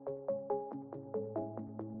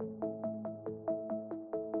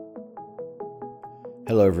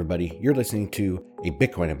Hello, everybody. You're listening to a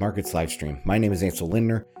Bitcoin and Markets live stream. My name is Ansel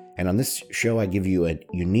Lindner, and on this show, I give you a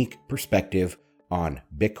unique perspective on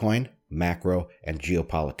Bitcoin, macro, and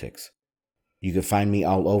geopolitics. You can find me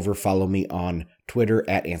all over. Follow me on Twitter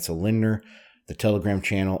at Ansel Lindner. The Telegram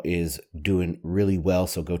channel is doing really well,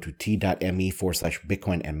 so go to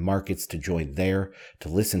t.me/Bitcoin and Markets to join there to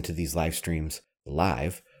listen to these live streams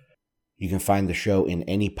live. You can find the show in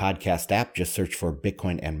any podcast app. Just search for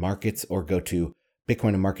Bitcoin and Markets or go to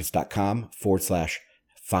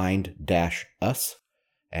bitcoinandmarkets.com/find-us.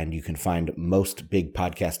 And you can find most big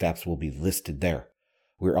podcast apps will be listed there.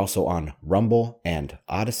 We're also on Rumble and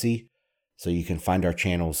Odyssey, so you can find our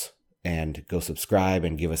channels and go subscribe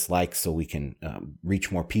and give us likes so we can reach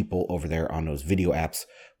more people over there on those video apps.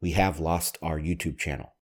 We have lost our YouTube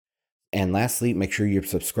channel. And lastly, make sure you're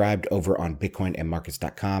subscribed over on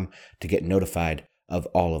bitcoinandmarkets.com to get notified of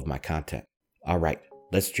all of my content. All right,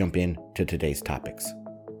 let's jump into today's topics.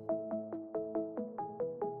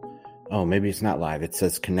 Oh, maybe it's not live. It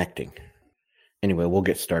says connecting. Anyway, we'll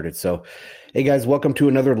get started. So, hey guys, welcome to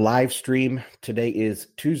another live stream. Today is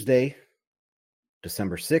Tuesday,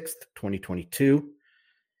 December 6th, 2022.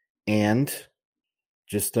 And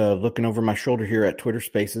just looking over my shoulder here at Twitter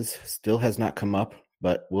Spaces, still has not come up,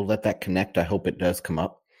 but we'll let that connect. I hope it does come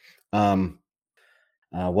up.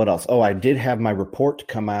 What else? Oh, I did have my report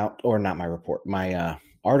come out, or not my report, my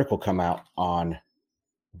article come out on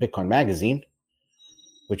Bitcoin Magazine,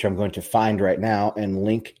 which I'm going to find right now and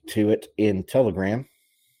link to it in Telegram.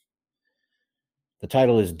 The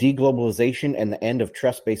title is Deglobalization and the End of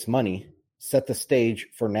Trust-Based Money Set the Stage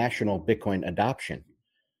for National Bitcoin Adoption.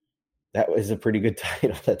 That was a pretty good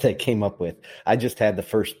title that they came up with. I just had the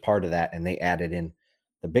first part of that and they added in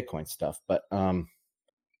the Bitcoin stuff. But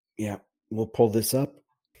yeah, we'll pull this up.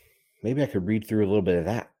 Maybe I could read through a little bit of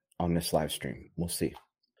that on this live stream. We'll see.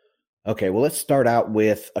 Okay, well, let's start out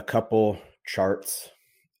with a couple charts.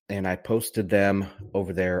 And I posted them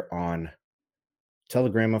over there on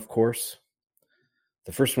Telegram, of course.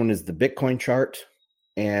 The first one is the Bitcoin chart,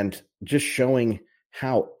 and just showing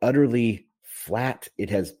how utterly flat it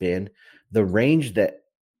has been. The range that,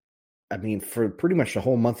 for pretty much the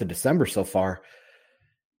whole month of December so far,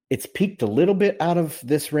 it's peaked a little bit out of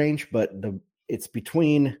this range, but it's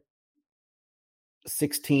between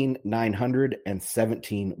 16,900 and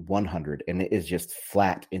 17,100, and it is just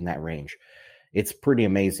flat in that range. It's pretty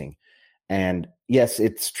amazing. And yes,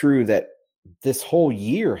 it's true that this whole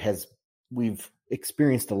year we've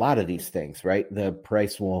experienced a lot of these things, right? The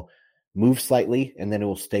price will move slightly and then it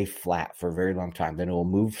will stay flat for a very long time. Then it will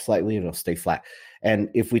move slightly and it'll stay flat. And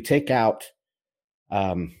if we take out,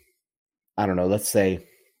 let's say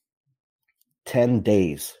 10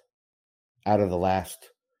 days out of the last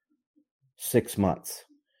 6 months,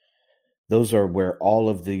 those are where all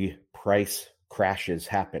of the price crashes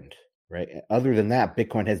happened, right? Other than that,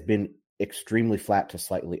 Bitcoin has been extremely flat to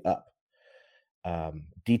slightly up.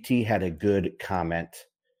 DT had a good comment.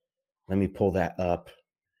 Let me pull that up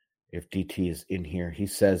if DT is in here. He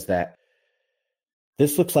says that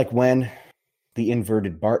this looks like when the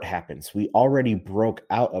inverted BART happens. We already broke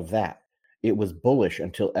out of that. It was bullish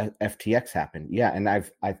until FTX happened. Yeah, and I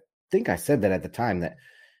think I said that at the time that,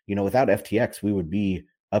 without FTX, we would be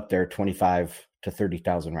up there 25 to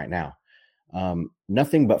 30,000 right now.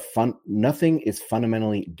 Nothing is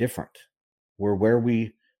fundamentally different. We're where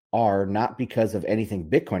we are not because of anything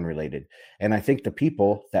Bitcoin related. And I think the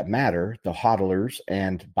people that matter, the hodlers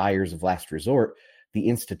and buyers of last resort, the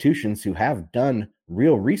institutions who have done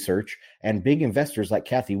real research and big investors like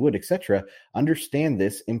Cathie Wood, etc., understand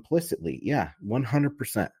this implicitly. Yeah,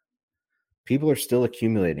 100%. People are still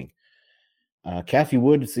accumulating. Cathie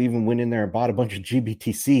Wood even went in there and bought a bunch of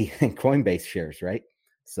GBTC and Coinbase shares, right?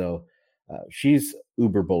 So she's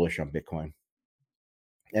uber bullish on Bitcoin.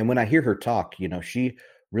 And when I hear her talk, she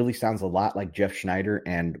really sounds a lot like Jeff Schneider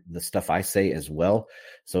and the stuff I say as well.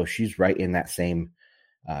 So she's right in that same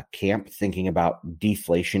camp, thinking about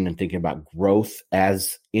deflation and thinking about growth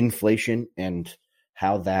as inflation and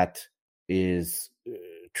how that is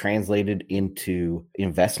translated into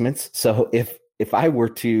investments. So if I were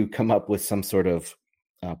to come up with some sort of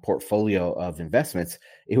portfolio of investments,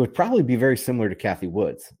 it would probably be very similar to Cathie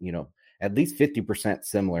Wood's, at least 50%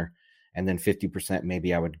 similar. And then 50%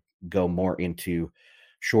 maybe I would go more into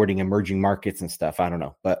shorting emerging markets and stuff. I don't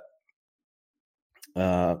know. But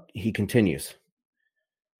he continues.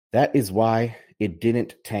 That is why it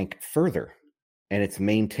didn't tank further, and it's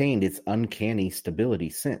maintained its uncanny stability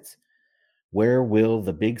since. Where will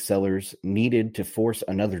the big sellers needed to force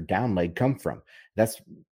another down leg come from? That's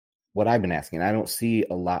what I've been asking. I don't see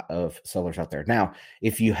a lot of sellers out there. Now,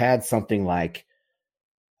 if you had something like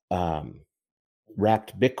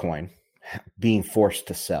wrapped Bitcoin being forced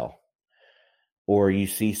to sell, or you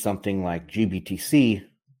see something like GBTC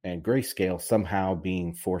and Grayscale somehow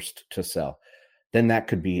being forced to sell, then that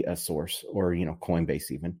could be a source, or,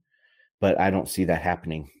 Coinbase even. But I don't see that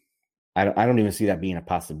happening. I don't even see that being a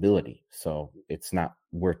possibility. So it's not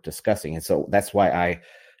worth discussing. And so that's why I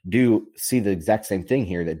do see the exact same thing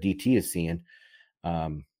here that DT is seeing.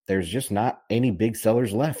 There's just not any big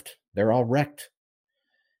sellers left. They're all wrecked.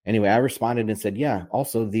 Anyway, I responded and said, yeah,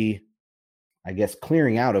 also the, I guess,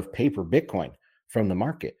 clearing out of paper Bitcoin from the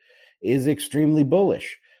market is extremely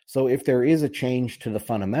bullish. So if there is a change to the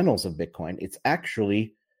fundamentals of Bitcoin, it's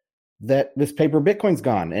actually that this paper Bitcoin's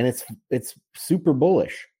gone, and it's super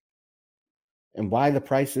bullish. And why the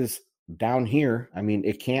price is down here, I mean,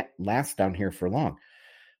 it can't last down here for long.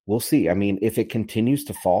 We'll see. I mean, if it continues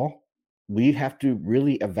to fall, we have to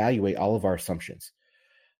really evaluate all of our assumptions,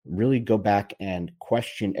 really go back and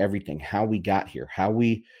question everything, how we got here, how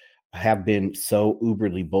we have been so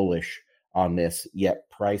uberly bullish on this, yet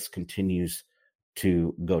price continues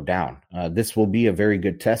to go down. This will be a very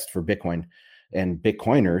good test for Bitcoin and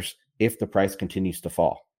Bitcoiners if the price continues to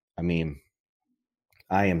fall. I mean,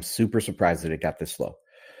 I am super surprised that it got this low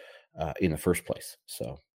in the first place.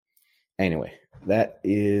 So anyway, that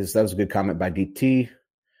was a good comment by DT.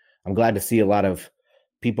 I'm glad to see a lot of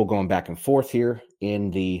people going back and forth here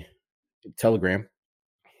in the Telegram.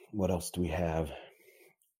 What else do we have?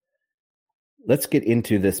 Let's get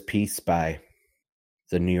into this piece by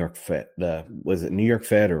the New York Fed. Was it New York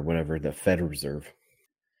Fed or whatever, the Federal Reserve?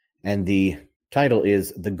 And the title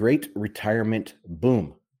is The Great Retirement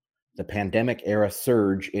Boom, the Pandemic-Era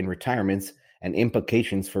Surge in Retirements and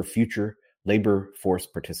Implications for Future Labor Force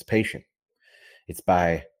Participation. It's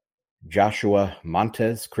by Joshua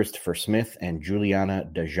Montes, Christopher Smith, and Juliana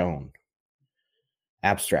DeJohn.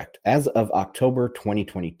 Abstract. As of October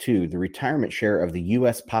 2022, the retirement share of the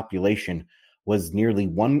U.S. population was nearly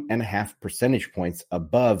 1.5 percentage points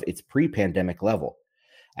above its pre-pandemic level,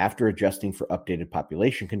 after adjusting for updated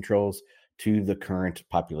population controls to the current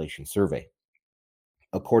population survey,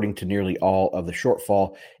 according to nearly all of the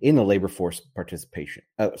shortfall in the labor force participation.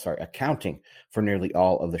 Accounting for nearly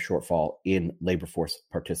all of the shortfall in labor force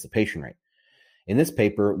participation rate. In this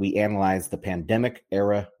paper, we analyze the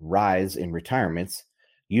pandemic-era rise in retirements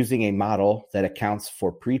using a model that accounts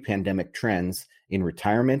for pre-pandemic trends in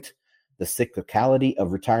retirement, the cyclicality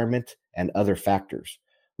of retirement, and other factors.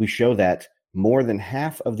 We show that more than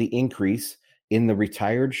half of the increase in the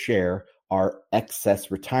retired share are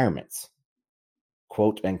excess retirements,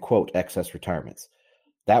 quote unquote excess retirements,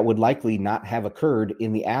 that would likely not have occurred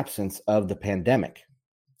in the absence of the pandemic.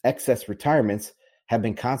 Excess retirements have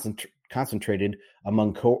been concentrated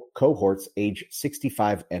among cohorts age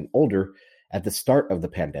 65 and older at the start of the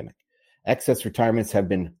pandemic. Excess retirements have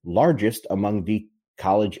been largest among the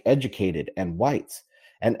college-educated and whites,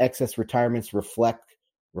 and excess retirements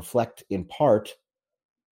reflect in part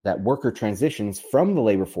that worker transitions from the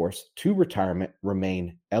labor force to retirement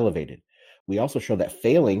remain elevated. We also show that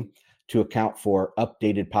failing to account for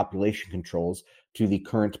updated population controls to the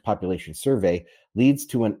current population survey leads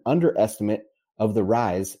to an underestimate of the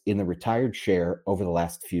rise in the retired share over the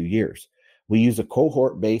last few years. We use a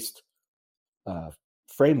cohort-based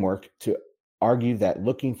framework to argue that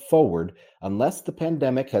looking forward, unless the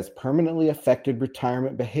pandemic has permanently affected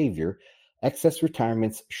retirement behavior, excess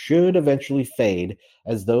retirements should eventually fade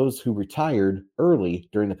as those who retired early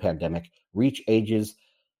during the pandemic reach ages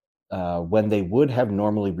when they would have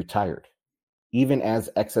normally retired. Even as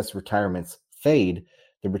excess retirements fade,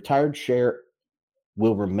 the retired share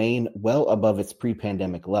will remain well above its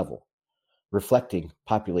pre-pandemic level, reflecting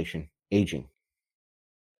population aging.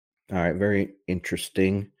 All right, very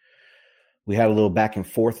interesting. We had a little back and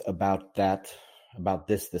forth about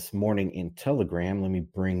this morning in Telegram. Let me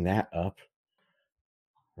bring that up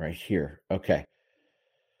right here. Okay.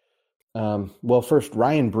 Well, first,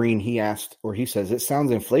 Ryan Breen, he says, it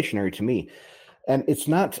sounds inflationary to me. And it's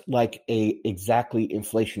not like a exactly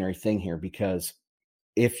inflationary thing here, because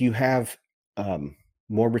if you have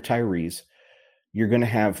more retirees, you're going to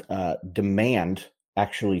have demand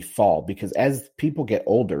actually fall, because as people get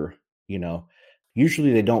older,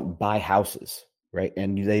 usually they don't buy houses, right?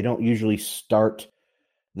 And they don't usually start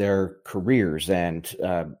their careers. And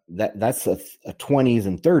that's a 20s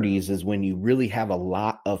and 30s is when you really have a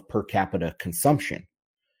lot of per capita consumption.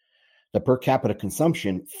 The per capita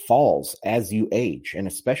consumption falls as you age, and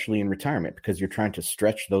especially in retirement, because you're trying to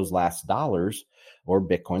stretch those last dollars or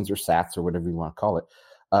Bitcoins or sats or whatever you want to call it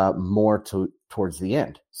more towards the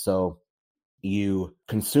end. So you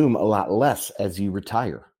consume a lot less as you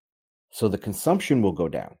retire. So the consumption will go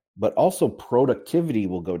down, but also productivity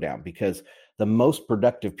will go down, because the most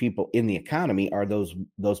productive people in the economy are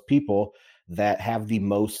those people that have the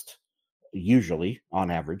most, usually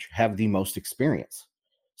on average, have the most experience.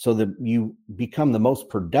 So that you become the most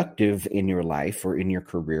productive in your life or in your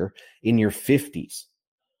career in your 50s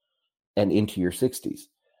and into your 60s.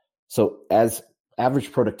 So as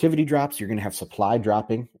average productivity drops, you're going to have supply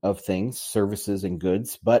dropping of things, services, and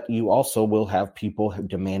goods, but you also will have people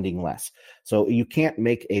demanding less. So you can't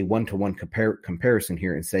make a one-to-one comparison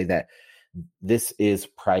here and say that this is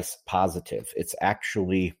price positive. It's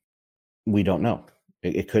actually, we don't know.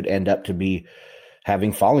 It could end up to be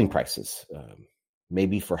having falling prices,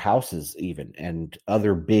 maybe for houses even, and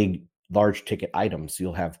other big, large ticket items,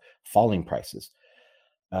 you'll have falling prices.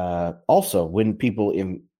 Also, when people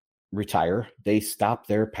retire, they stop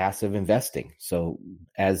their passive investing. So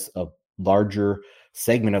as a larger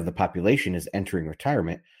segment of the population is entering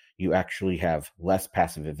retirement, you actually have less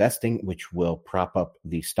passive investing, which will prop up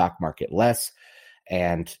the stock market less.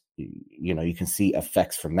 And, you can see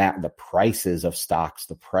effects from that, the prices of stocks,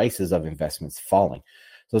 the prices of investments falling.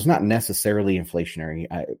 So it's not necessarily inflationary.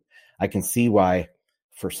 I can see why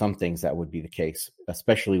for some things that would be the case,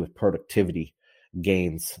 especially with productivity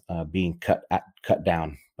gains being cut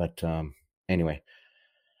down. But anyway,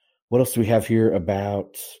 what else do we have here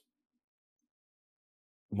about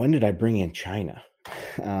when did I bring in China?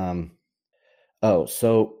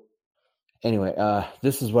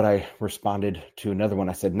 This is what I responded to another one.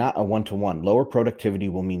 I said, not a one-to-one. Lower productivity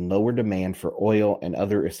will mean lower demand for oil and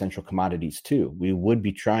other essential commodities too. We would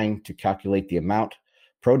be trying to calculate the amount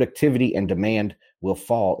productivity and demand will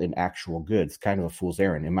fall in actual goods. Kind of a fool's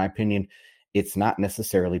errand. In my opinion, it's not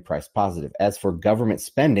necessarily price positive. As for government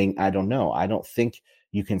spending, I don't know. I don't think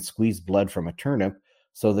you can squeeze blood from a turnip,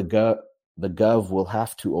 so the gov will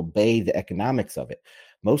have to obey the economics of it.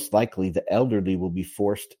 Most likely, the elderly will be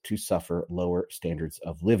forced to suffer lower standards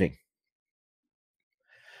of living.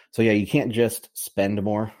 So yeah, you can't just spend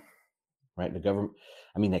more, right? The government,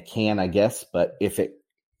 I mean, they can, I guess, but if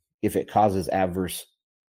it causes adverse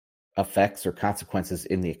effects or consequences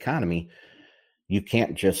in the economy, you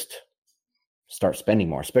can't just start spending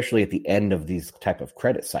more, especially at the end of these type of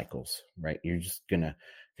credit cycles, right? You're just going to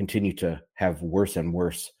continue to have worse and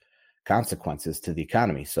worse consequences to the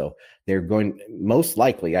economy. So they're going, most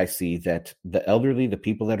likely, I see that the elderly, the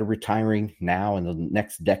people that are retiring now in the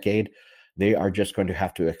next decade, they are just going to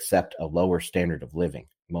have to accept a lower standard of living,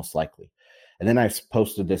 most likely. And then I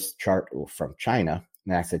posted this chart from China,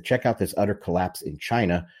 and I said, check out this utter collapse in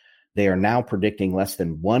China. They are now predicting less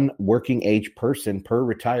than one working age person per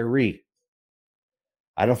retiree.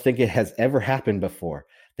 I don't think it has ever happened before.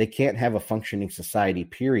 They can't have a functioning society,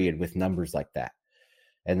 period, with numbers like that.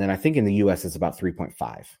 And then I think in the U.S. it's about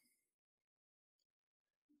 3.5.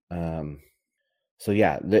 So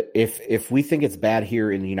yeah, if we think it's bad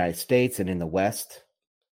here in the United States and in the West,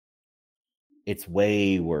 it's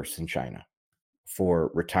way worse in China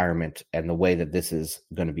for retirement and the way that this is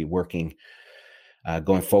going to be working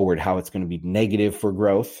going forward, how it's going to be negative for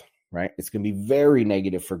growth, right? It's going to be very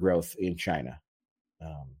negative for growth in China,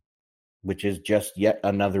 which is just yet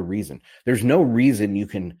another reason. There's no reason you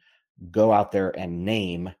can go out there and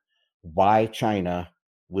name why China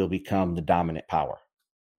will become the dominant power.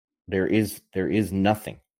 There is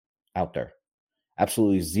nothing out there,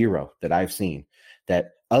 absolutely zero that I've seen,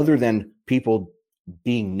 that other than people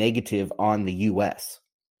being negative on the U.S.,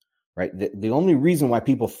 right? The only reason why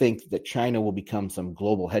people think that China will become some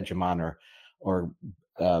global hegemon or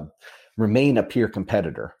remain a peer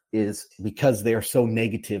competitor is because they are so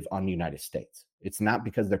negative on the United States. It's not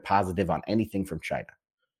because they're positive on anything from China.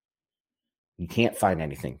 You can't find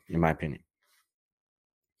anything, in my opinion.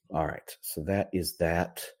 All right, so that is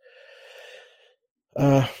that.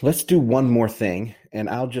 Let's do one more thing, and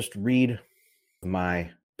I'll just read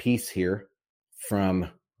my piece here from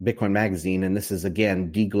Bitcoin Magazine, and this is,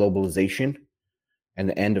 again, Deglobalization and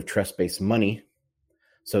the End of Trust-Based Money.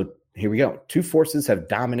 So here we go. Two forces have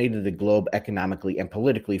dominated the globe economically and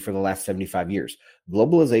politically for the last 75 years,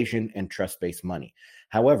 globalization and trust-based money.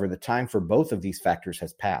 However, the time for both of these factors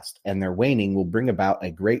has passed, and their waning will bring about a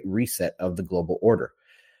great reset of the global order.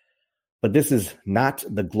 But this is not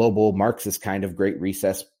the global Marxist kind of great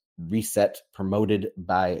reset promoted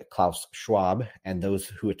by Klaus Schwab and those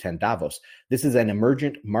who attend Davos. This is an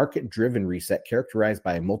emergent, market-driven reset characterized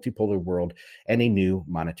by a multipolar world and a new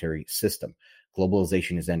monetary system.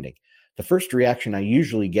 Globalization is ending. The first reaction I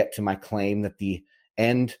usually get to my claim that the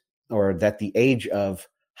end or that the age of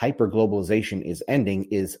hyperglobalization is ending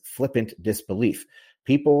is flippant disbelief.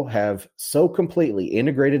 People have so completely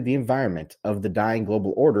integrated the environment of the dying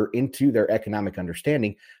global order into their economic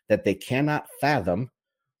understanding that they cannot fathom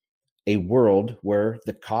a world where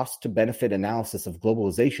the cost to benefit analysis of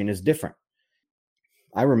globalization is different.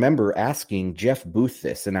 I remember asking Jeff Booth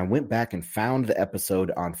this, and I went back and found the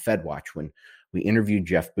episode on FedWatch when we interviewed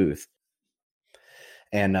Jeff Booth.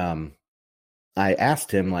 And I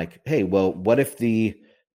asked him, like, hey, well, what if the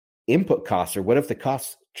input costs, or what if the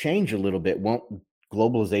costs change a little bit? Won't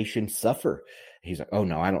globalization suffer? He's like, oh,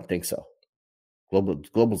 no, I don't think so.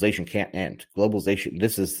 Globalization can't end. Globalization,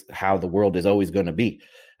 this is how the world is always going to be.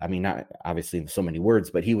 I mean, not obviously in so many words,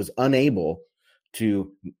 but he was unable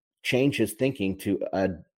to change his thinking to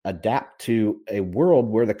adapt to a world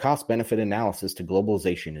where the cost-benefit analysis to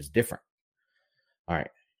globalization is different. All right,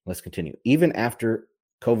 let's continue. Even after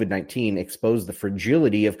COVID-19 exposed the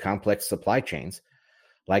fragility of complex supply chains,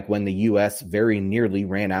 like when the U.S. very nearly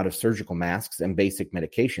ran out of surgical masks and basic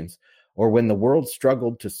medications, or when the world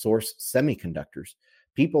struggled to source semiconductors,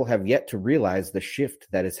 people have yet to realize the shift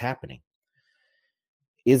that is happening.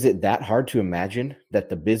 Is it that hard to imagine that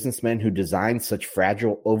the businessmen who designed such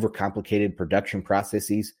fragile, overcomplicated production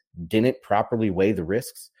processes didn't properly weigh the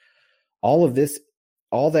risks? All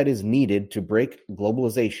that is needed to break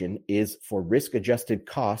globalization is for risk-adjusted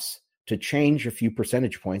costs to change a few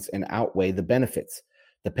percentage points and outweigh the benefits.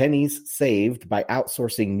 The pennies saved by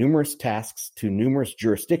outsourcing numerous tasks to numerous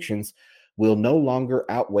jurisdictions will no longer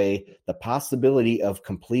outweigh the possibility of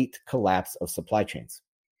complete collapse of supply chains.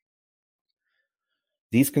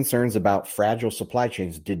 These concerns about fragile supply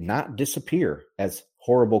chains did not disappear as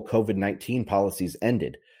horrible COVID-19 policies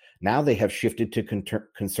ended. Now they have shifted to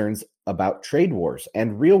concerns about trade wars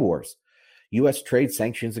and real wars. U.S. trade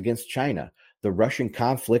sanctions against China, the Russian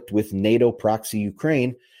conflict with NATO proxy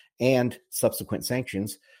Ukraine, and subsequent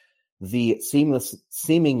sanctions, the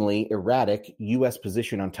seemingly erratic U.S.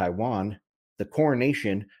 position on Taiwan, the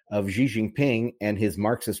coronation of Xi Jinping and his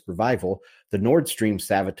Marxist revival, the Nord Stream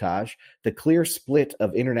sabotage, the clear split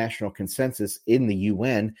of international consensus in the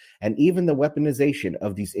UN, and even the weaponization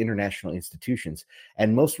of these international institutions,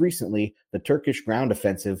 and most recently, the Turkish ground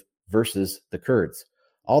offensive versus the Kurds.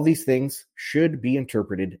 All these things should be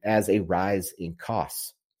interpreted as a rise in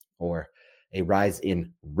costs, or a rise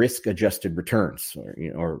in risk-adjusted returns,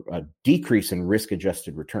 or a decrease in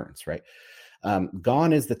risk-adjusted returns, right?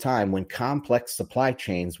 Gone is the time when complex supply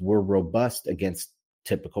chains were robust against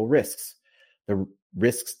typical risks. The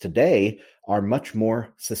risks today are much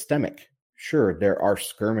more systemic. Sure,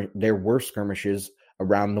 there were skirmishes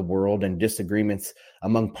around the world and disagreements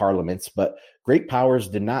among parliaments, but great powers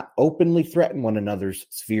did not openly threaten one another's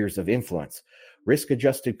spheres of influence.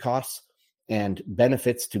 Risk-adjusted costs and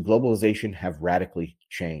benefits to globalization have radically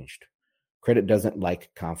changed. Credit doesn't like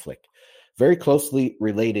conflict. Very closely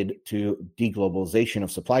related to deglobalization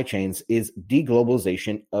of supply chains is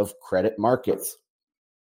deglobalization of credit markets.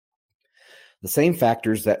 The same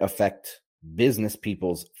factors that affect business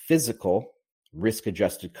people's physical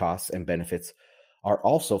risk-adjusted costs and benefits are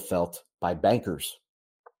also felt by bankers.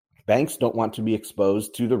 Banks don't want to be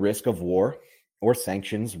exposed to the risk of war or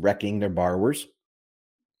sanctions wrecking their borrowers.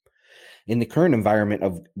 In the current environment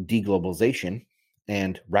of deglobalization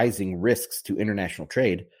and rising risks to international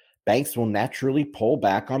trade, banks will naturally pull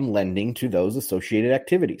back on lending to those associated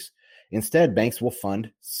activities. Instead, banks will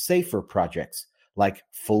fund safer projects like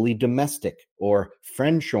fully domestic or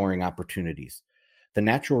friend-shoring opportunities. The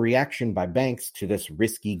natural reaction by banks to this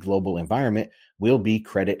risky global environment will be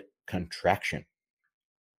credit contraction.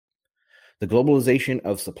 The globalization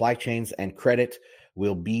of supply chains and credit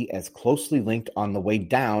will be as closely linked on the way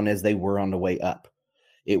down as they were on the way up.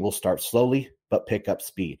 It will start slowly, but pick up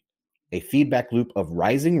speed. A feedback loop of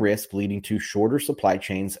rising risk leading to shorter supply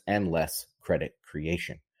chains and less credit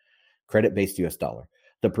creation. Credit-based U.S. dollar.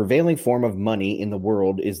 The prevailing form of money in the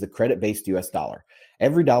world is the credit-based U.S. dollar.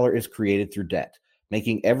 Every dollar is created through debt,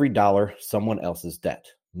 making every dollar someone else's debt.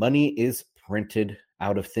 Money is printed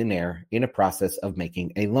out of thin air in a process of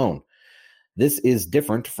making a loan. This is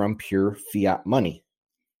different from pure fiat money.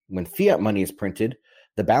 When fiat money is printed,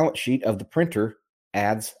 the balance sheet of the printer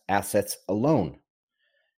adds assets alone.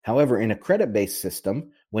 However, in a credit-based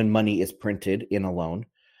system, when money is printed in a loan,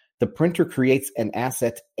 the printer creates an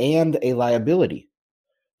asset and a liability.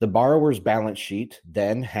 The borrower's balance sheet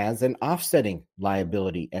then has an offsetting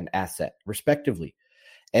liability and asset, respectively.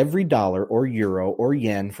 Every dollar or euro or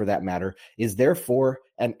yen, for that matter, is therefore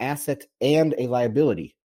an asset and a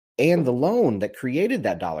liability. And the loan that created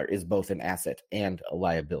that dollar is both an asset and a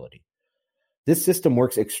liability. This system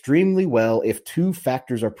works extremely well if two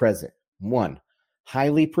factors are present. One,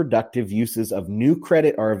 highly productive uses of new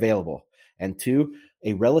credit are available. And two,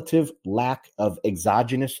 a relative lack of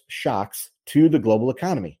exogenous shocks to the global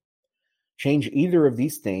economy. Change either of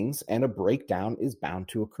these things and a breakdown is bound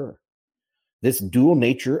to occur. This dual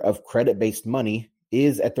nature of credit-based money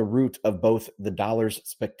is at the root of both the dollar's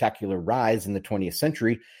spectacular rise in the 20th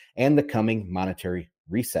century and the coming monetary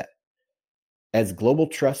reset. As global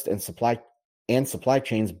trust and supply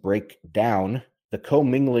chains break down, the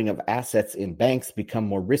commingling of assets in banks become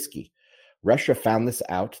more risky. Russia found this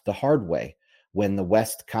out the hard way when the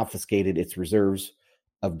West confiscated its reserves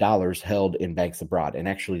of dollars held in banks abroad. And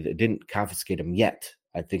actually, they didn't confiscate them yet.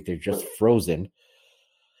 I think they're just frozen,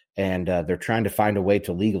 and they're trying to find a way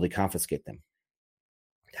to legally confiscate them.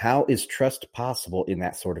 How is trust possible in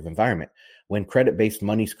that sort of environment? When credit-based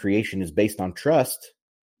money's creation is based on trust,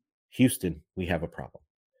 Houston, we have a problem.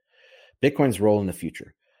 Bitcoin's role in the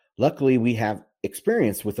future. Luckily, we have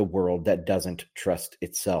experience with a world that doesn't trust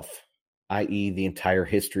itself, i.e. the entire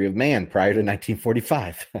history of man prior to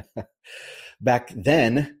 1945. Back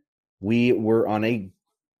then, we were on a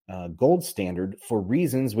gold standard for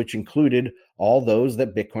reasons which included all those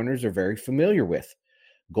that Bitcoiners are very familiar with.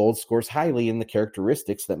 Gold scores highly in the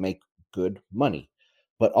characteristics that make good money,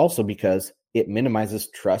 but also because it minimizes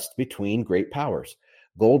trust between great powers.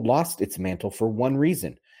 Gold lost its mantle for one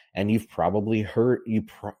reason, and you've probably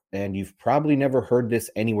never heard this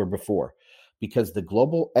anywhere before, because the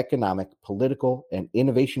global economic, political, and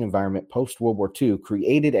innovation environment post-World War II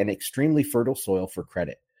created an extremely fertile soil for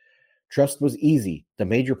credit. Trust was easy, the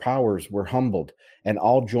major powers were humbled, and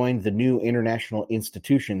all joined the new international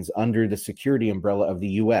institutions under the security umbrella of the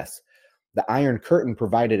U.S. The Iron Curtain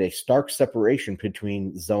provided a stark separation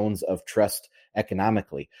between zones of trust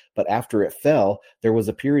economically, but after it fell, there was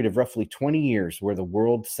a period of roughly 20 years where the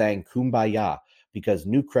world sang kumbaya because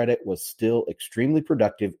new credit was still extremely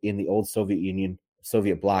productive in the old Soviet Union,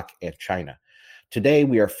 Soviet bloc, and China. Today,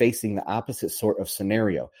 we are facing the opposite sort of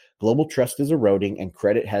scenario. Global trust is eroding, and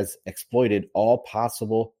credit has exploited all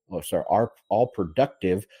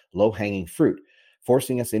productive, low-hanging fruit,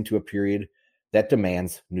 forcing us into a period that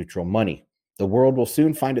demands neutral money. The world will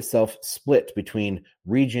soon find itself split between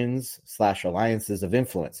regions/alliances of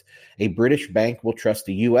influence. A British bank will trust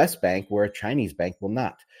a U.S. bank where a Chinese bank will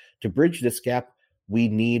not. To bridge this gap, we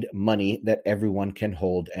need money that everyone can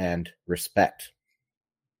hold and respect.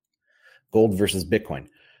 Gold versus Bitcoin.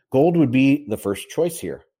 Gold would be the first choice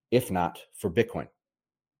here, if not for Bitcoin.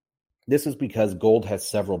 This is because gold has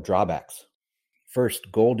several drawbacks. First,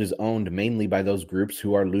 gold is owned mainly by those groups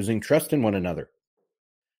who are losing trust in one another,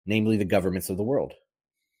 namely the governments of the world.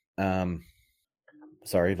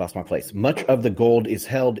 Sorry, lost my place. Much of the gold is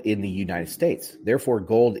held in the United States. Therefore,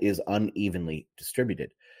 gold is unevenly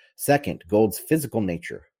distributed. Second, gold's physical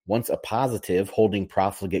nature, once a positive holding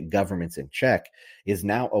profligate governments in check, is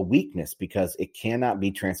now a weakness because it cannot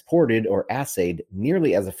be transported or assayed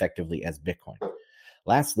nearly as effectively as Bitcoin.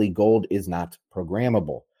 Lastly, gold is not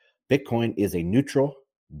programmable. Bitcoin is a neutral,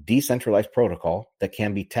 decentralized protocol that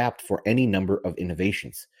can be tapped for any number of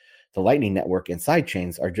innovations. The Lightning Network and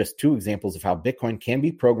sidechains are just two examples of how Bitcoin can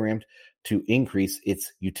be programmed to increase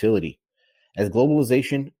its utility. As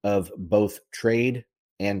globalization of both trade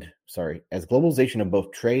and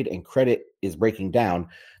credit is breaking down,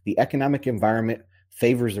 the economic environment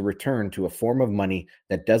favors a return to a form of money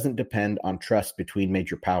that doesn't depend on trust between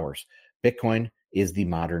major powers. Bitcoin is the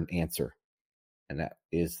modern answer. And that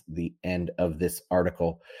is the end of this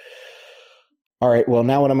article. All right, well,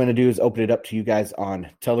 now what I'm going to do is open it up to you guys on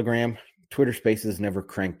Telegram. Twitter Spaces never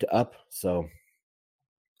cranked up, so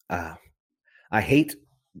the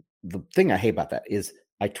thing I hate about that is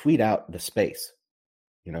I tweet out the space.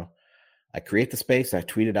 I create the space, I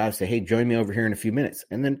tweet it out, I say, hey, join me over here in a few minutes.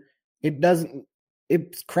 And then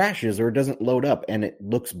it crashes or it doesn't load up and it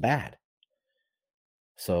looks bad.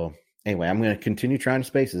 So anyway, I'm going to continue trying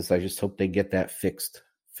spaces. I just hope they get that fixed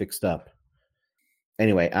up.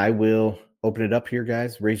 Anyway, I will open it up here,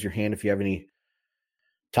 guys. Raise your hand if you have any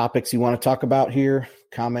topics you want to talk about here,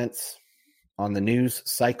 comments on the news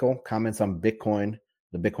cycle, comments on Bitcoin,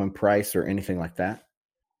 the Bitcoin price, or anything like that.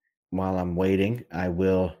 While I'm waiting, I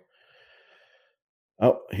will...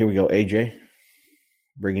 Oh, here we go, AJ.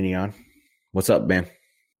 Bringing you on. What's up, man?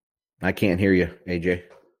 I can't hear you, AJ.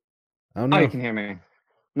 Oh, no. Oh, you can hear me.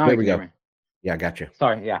 Now there you we can go. Hear me. Yeah, I got you.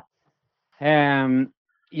 Sorry, yeah.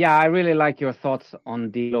 Yeah, I really like your thoughts on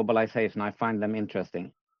deglobalization. I find them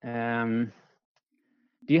interesting. Do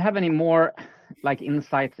you have any more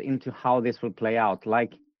insights into how this will play out?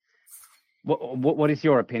 What is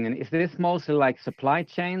your opinion? Is this mostly like supply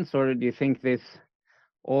chains, or do you think this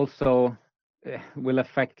also will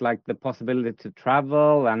affect the possibility to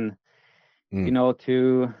travel and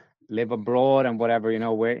to live abroad and whatever,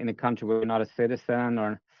 we're in a country where we're not a citizen?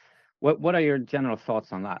 Or what are your general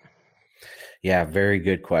thoughts on that? Yeah, very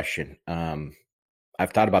good question.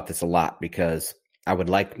 I've thought about this a lot because I would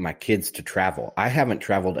like my kids to travel. I haven't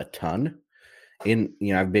traveled a ton.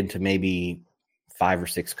 I've been to maybe 5 or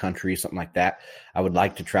 6 countries, something like that. I would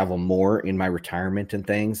like to travel more in my retirement and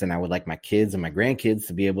things, and I would like my kids and my grandkids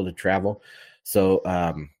to be able to travel. So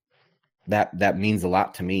that means a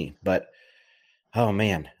lot to me. But oh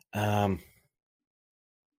man, I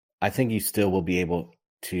think you still will be able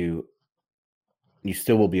to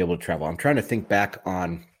travel. I'm trying to think back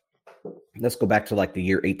on. Let's go back to like the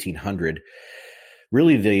year 1800.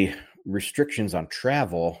 Really, the restrictions on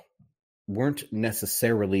travel weren't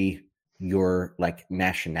necessarily your like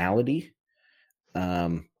nationality,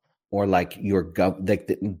 or like your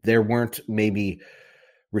there weren't maybe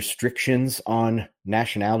restrictions on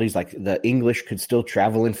nationalities. Like the English could still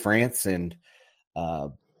travel in France, and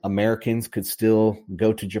Americans could still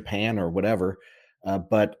go to Japan or whatever.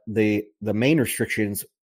 But the main restrictions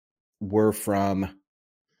were from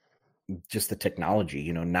just the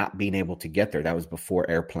technology, not being able to get there. That was before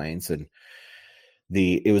airplanes, and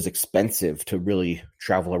it was expensive to really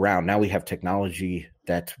travel around. Now we have technology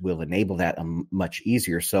that will enable that much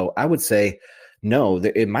easier. So I would say, no,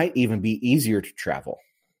 it might even be easier to travel.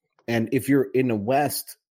 And if you're in a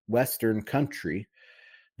Western country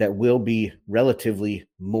that will be relatively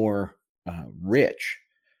more rich,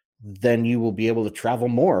 then you will be able to travel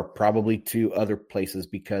more, probably to other places,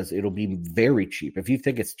 because it'll be very cheap. If you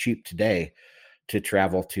think it's cheap today to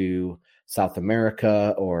travel to South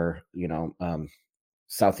America or,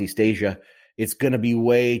 Southeast Asia, it's going to be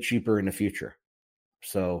way cheaper in the future.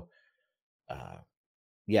 So,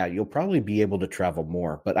 yeah, you'll probably be able to travel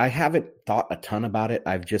more, but I haven't thought a ton about it.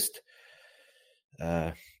 I've just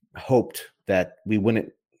hoped that we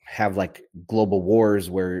wouldn't have like global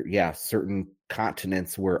wars where, certain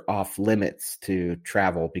continents were off limits to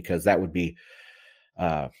travel, because that would be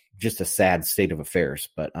just a sad state of affairs.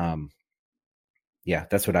 But yeah,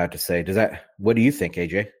 that's what I have to say. What do you think,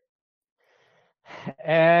 AJ?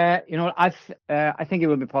 I think it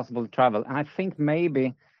will be possible to travel, and I think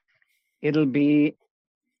maybe it'll be,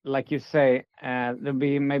 like you say, there'll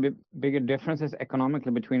be maybe bigger differences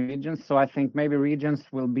economically between regions. So I think maybe regions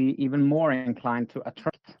will be even more inclined to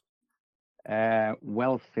attract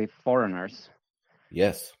wealthy foreigners.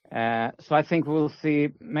 Yes. So I think we'll see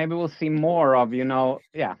more of,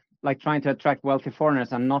 like trying to attract wealthy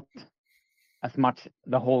foreigners and not as much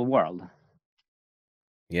the whole world.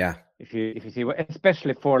 Yeah. If you see,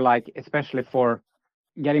 especially for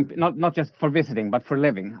getting, not just for visiting, but for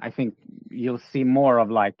living, I think you'll see more of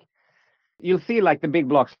the big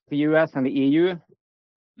blocks, the US and the EU,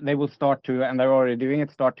 they will start to, and they're already doing it,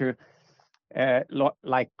 start to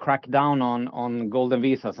crack down on golden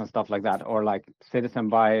visas and stuff like that, or like citizenship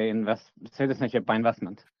by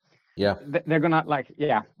investment. Yeah. They're gonna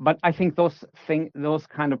but I think those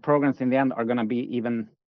kind of programs in the end are gonna be even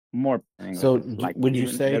more. So would you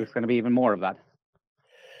say there's gonna be even more of that?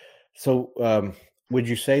 So would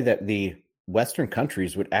you say that the Western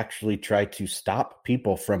countries would actually try to stop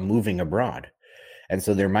people from moving abroad? And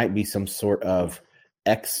so there might be some sort of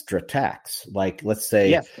extra tax. Like, let's say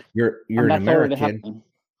yes. you're an American.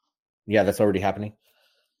 Yeah, that's already happening.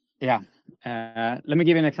 Yeah. Let me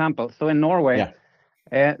give you an example. So in Norway,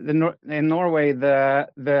 in Norway,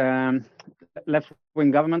 the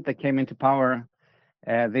left-wing government that came into power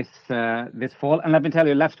this fall, and let me tell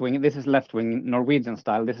you, left-wing. This is left-wing Norwegian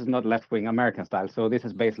style. This is not left-wing American style. So this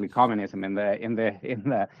is basically communism in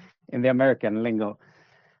the American lingo,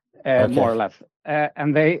 more or less.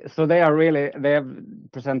 And they have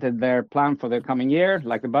presented their plan for the coming year,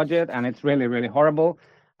 like the budget, and it's really, really horrible.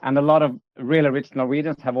 And a lot of really rich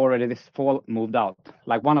Norwegians have already this fall moved out.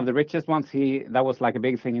 Like one of the richest ones, that was like a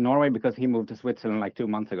big thing in Norway because he moved to Switzerland like 2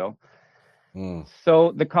 months ago.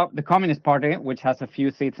 So the Communist Party, which has a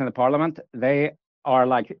few seats in the parliament, they are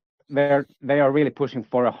really pushing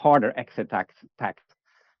for a harder exit tax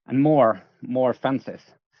and more fences.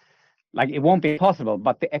 Like it won't be possible,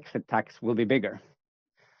 but the exit tax will be bigger.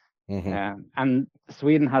 And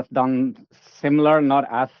Sweden has done similar, not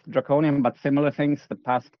as draconian, but similar things the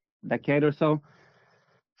past decade or so.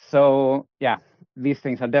 So yeah, these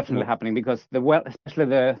things are definitely happening because especially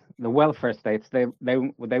the welfare states, they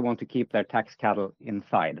want to keep their tax cattle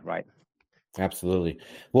inside, right? Absolutely.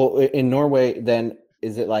 Well, in Norway, then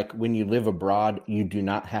is it like when you live abroad, you do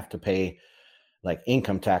not have to pay like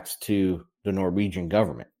income tax to the Norwegian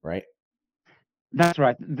government, right? That's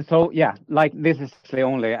right. So yeah, like this is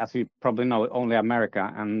only, as you probably know, only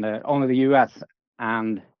America and only the US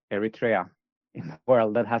and Eritrea in the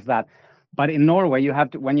world that has that. But in Norway, you have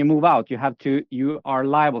to, when you move out, you are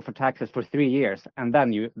liable for taxes for 3 years, and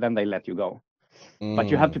then they let you go. But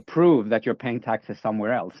you have to prove that you're paying taxes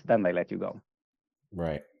somewhere else. Then they let you go.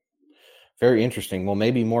 Right. Very interesting. Well,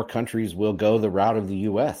 maybe more countries will go the route of the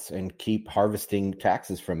U.S. and keep harvesting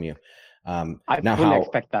taxes from you. I fully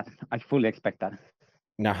expect that. I fully expect that.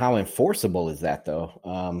 Now, how enforceable is that,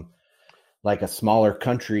 though? Like a smaller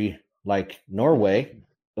country like Norway,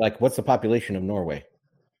 like what's the population of Norway?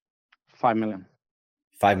 5 million.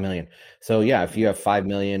 5 million. So yeah, if you have 5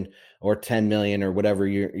 million or 10 million or whatever,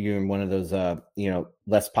 you're in one of those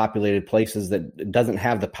less populated places that doesn't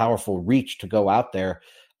have the powerful reach to go out there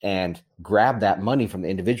and grab that money from the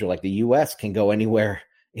individual. Like the US can go anywhere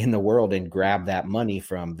in the world and grab that money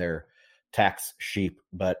from their tax sheep,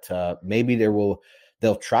 but maybe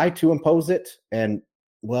they'll try to impose it. And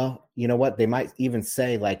well, you know what? They might even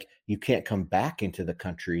say like you can't come back into the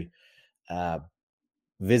country,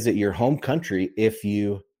 visit your home country if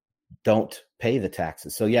you don't pay the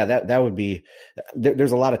taxes. So yeah, that would be,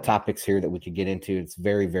 there's a lot of topics here that we could get into. It's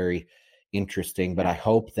very, very interesting, but I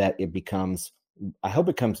hope it becomes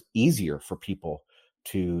easier for people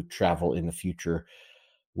to travel in the future,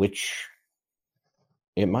 which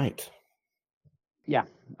it might. Yeah,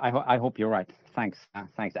 I hope you're right. Thanks.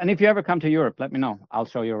 Thanks. And if you ever come to Europe, let me know. I'll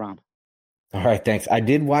show you around. All right. Thanks. I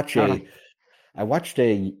did watch I watched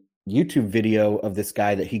a YouTube video of this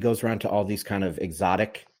guy that he goes around to all these kind of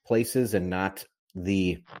exotic places and not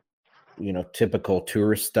the, typical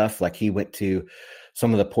tourist stuff. Like he went to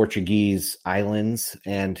some of the Portuguese islands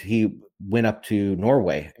and he went up to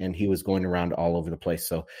Norway and he was going around all over the place.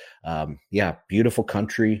 So, yeah, beautiful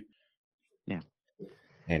country. Yeah.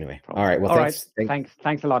 Anyway. All right. Well,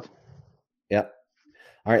 Thanks a lot. Yep.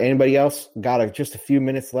 All right. Anybody else got just a few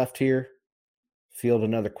minutes left here? Field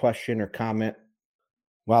another question or comment.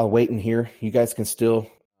 While waiting here, you guys can still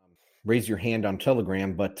raise your hand on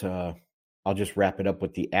Telegram, but I'll just wrap it up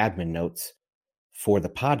with the admin notes for the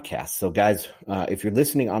podcast. So guys, if you're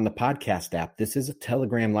listening on the podcast app, this is a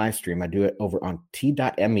Telegram live stream. I do it over on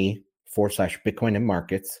t.me/Bitcoin and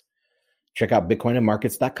Markets. Check out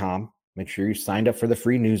bitcoinandmarkets.com. Make sure you signed up for the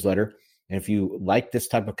free newsletter. And if you like this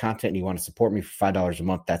type of content and you want to support me for $5 a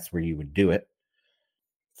month, that's where you would do it.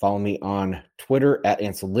 Follow me on Twitter at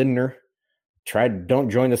Ansel Lindner. Don't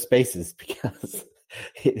join the spaces because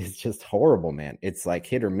it is just horrible, man. It's like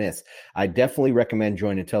hit or miss. I definitely recommend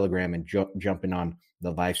joining Telegram and jumping on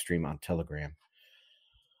the live stream on Telegram.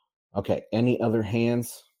 Okay. Any other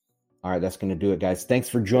hands? All right. That's going to do it, guys. Thanks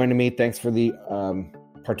for joining me. Thanks for the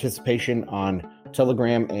participation on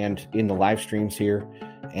Telegram and in the live streams here.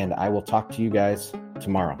 And I will talk to you guys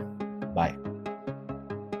tomorrow. Bye.